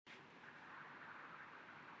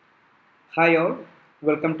Hi all,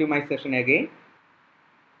 welcome to my session again.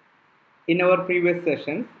 In our previous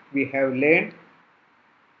sessions, we have learned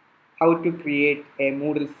how to create a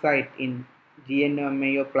Moodle site in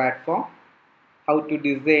GNMAO platform, how to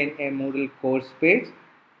design a Moodle course page,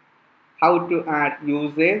 how to add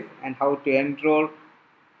users and how to enroll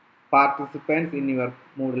participants in your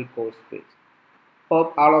Moodle course page.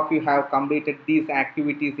 Hope all of you have completed these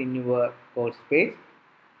activities in your course page.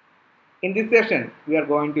 In this session, we are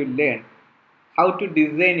going to learn how to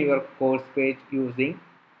design your course page using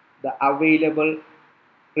the available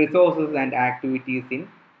resources and activities in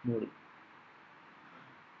Moodle.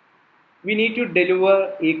 We need to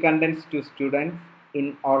deliver e-contents to students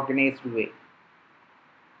in organized way.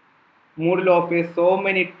 Moodle offers so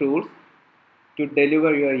many tools to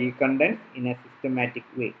deliver your e-contents in a systematic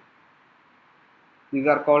way. These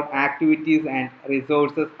are called activities and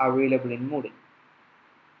resources available in Moodle.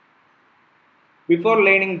 Before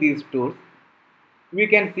learning these tools, we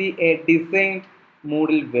can see a designed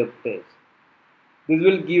Moodle web page. This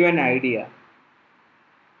will give an idea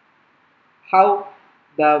how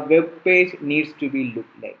the web page needs to be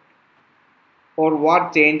looked like or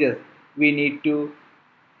what changes we need to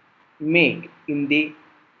make in the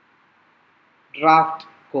draft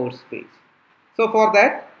course page. So for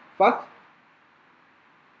that, first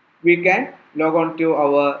we can log on to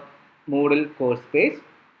our Moodle course page.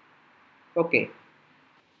 Okay,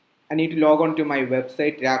 I need to log on to my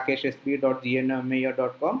website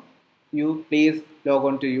rakeshsb.gnmayo.com. You please log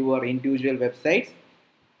on to your individual websites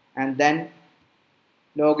and then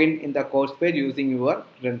log in the course page using your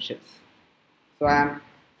credentials. So I am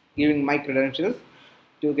giving my credentials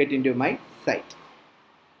to get into my site.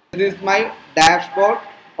 This is my dashboard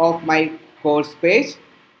of my course page.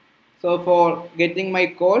 So for getting my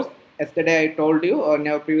course, yesterday I told you, or in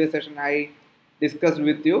our previous session I discussed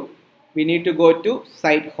with you, we need to go to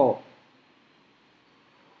site home.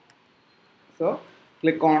 So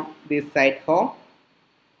click on this site home.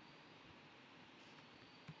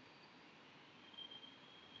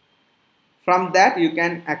 From that you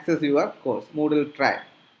can access your course, MOODLE Training.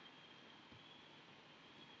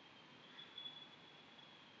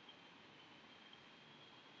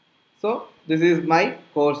 So this is my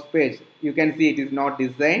course page. You can see it is not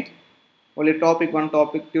designed. Only topic 1,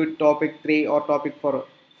 topic 2, topic 3 or topic 4.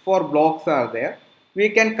 4 blocks are there. We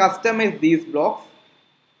can customize these blocks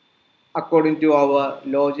according to our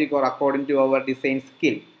logic or according to our design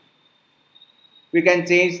skill. We can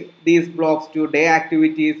change these blocks to day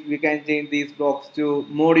activities. We can change these blocks to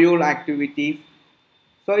module activities.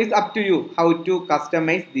 So it's up to you how to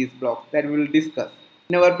customize these blocks that we will discuss.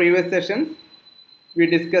 In our previous sessions, we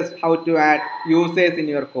discussed how to add users in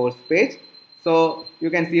your course page. So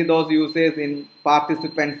you can see those users in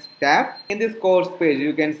participants tab. In this course page,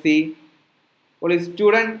 you can see only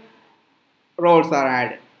student roles are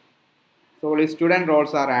added. So only student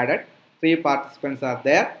roles are added. 3 participants are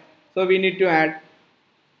there. So we need to add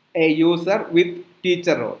a user with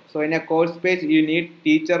teacher role. So in a course page, you need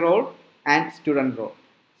teacher role and student role.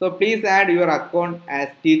 So please add your account as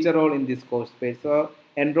teacher role in this course page. So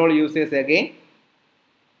enroll users again.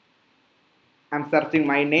 I'm searching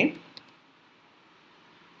my name.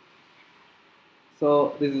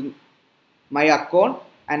 So this is my account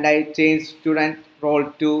and I change student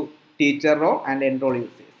role to teacher role and enroll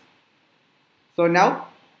users. So now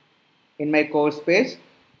in my course page,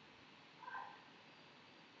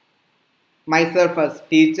 myself as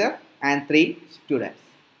teacher and 3 students.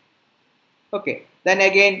 Okay, then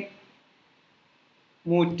again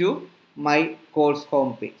move to my course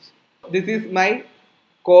home page. This is my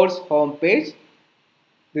course home page.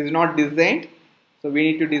 This is not designed, so we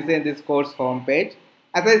need to design this course home page.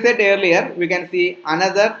 As I said earlier, we can see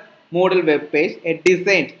another Moodle web page, a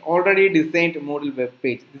already designed Moodle web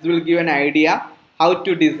page. This will give an idea how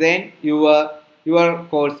to design your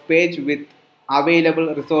course page with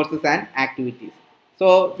available resources and activities.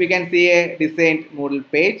 So we can see a designed Moodle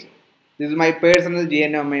page. This is my personal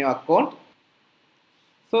GNMAO account.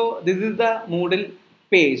 So this is the Moodle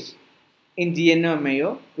page in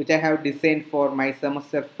GNMAO which I have designed for my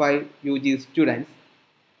semester 5 UG students.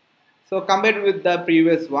 So compared with the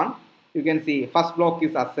previous one, you can see first block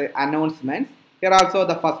is announcements. Here also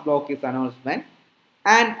the first block is announcement,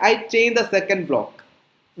 and I changed the second block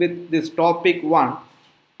with this topic 1,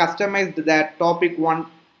 customized that topic 1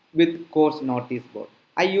 with course notice board.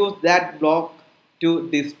 I use that block to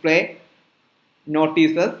display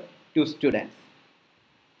notices to students.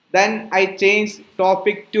 Then I changed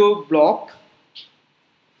topic 2 block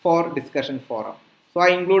for discussion forum. So I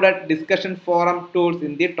included discussion forum tools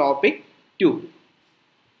in the topic 2.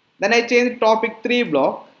 Then I changed topic 3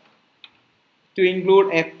 block to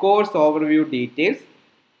include a course overview details,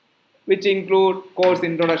 which include course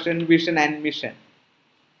introduction, vision and mission.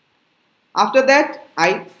 After that,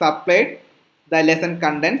 I supplied the lesson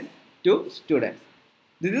contents to students.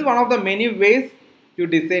 This is one of the many ways to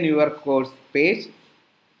design your course page.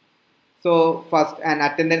 So first an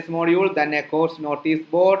attendance module, then a course notice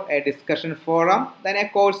board, a discussion forum, then a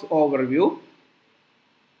course overview.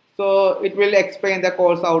 So it will explain the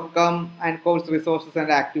course outcome and course resources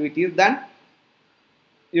and activities. Then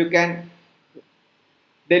you can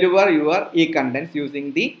deliver your e-contents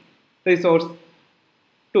using the resource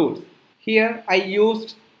tools. Here I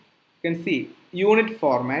used, you can see, unit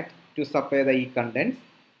format to supply the e-contents.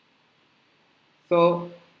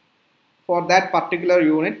 So for that particular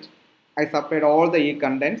unit, I supplied all the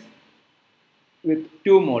e-contents with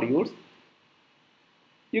 2 modules.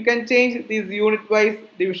 You can change this unit-wise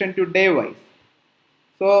division to day-wise.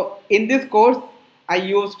 So in this course, I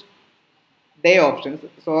used day options.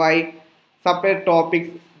 So I supplied topics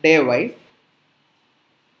day-wise.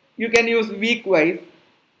 You can use week-wise.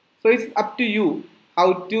 So it's up to you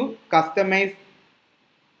how to customize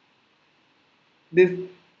this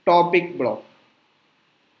topic block.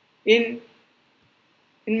 In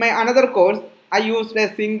my another course, I used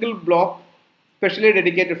a single block specially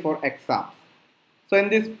dedicated for exams. So in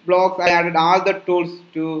this blocks, I added all the tools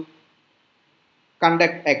to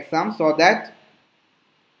conduct exams so that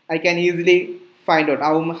I can easily find out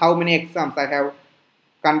how many exams I have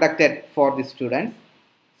conducted for the students.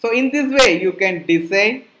 So in this way, you can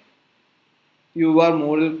design your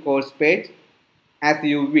Moodle course page as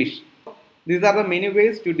you wish. These are the many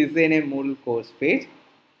ways to design a Moodle course page.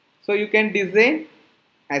 So you can design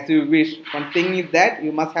as you wish. One thing is that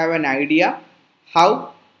you must have an idea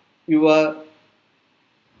how your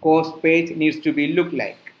course page needs to be look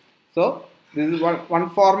like. So this is one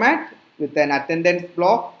format with an attendance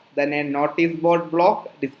block, then a notice board block,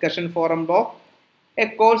 discussion forum block, a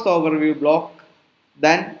course overview block,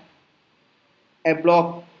 then a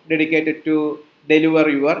block dedicated to deliver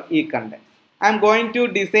your e-contents. I am going to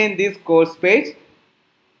design this course page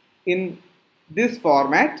in this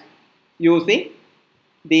format using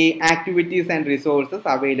the activities and resources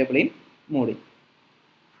available in Moodle.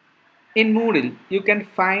 In Moodle, you can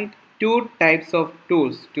find 2 types of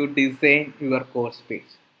tools to design your course page.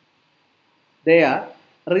 They are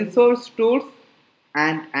resource tools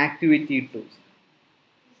and activity tools.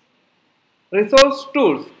 Resource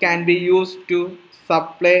tools can be used to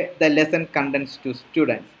supply the lesson contents to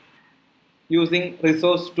students. Using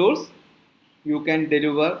resource tools, you can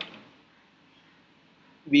deliver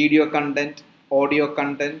video content, audio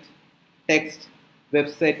content, text,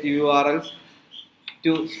 website URLs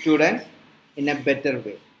to students in a better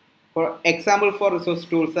way. For example, for resource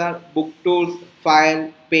tools are book tools,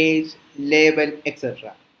 file, page, label,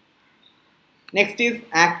 etc. Next is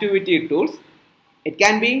activity tools. It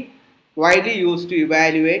can be widely used to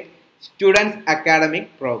evaluate students'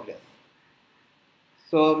 academic progress.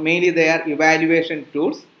 So mainly they are evaluation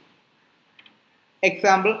tools.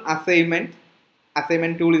 Example, assignment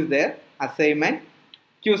tool is there, assignment,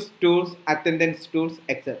 quiz tools, attendance tools,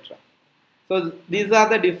 etc. So these are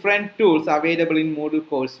the different tools available in Moodle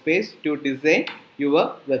course page to design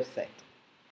your website.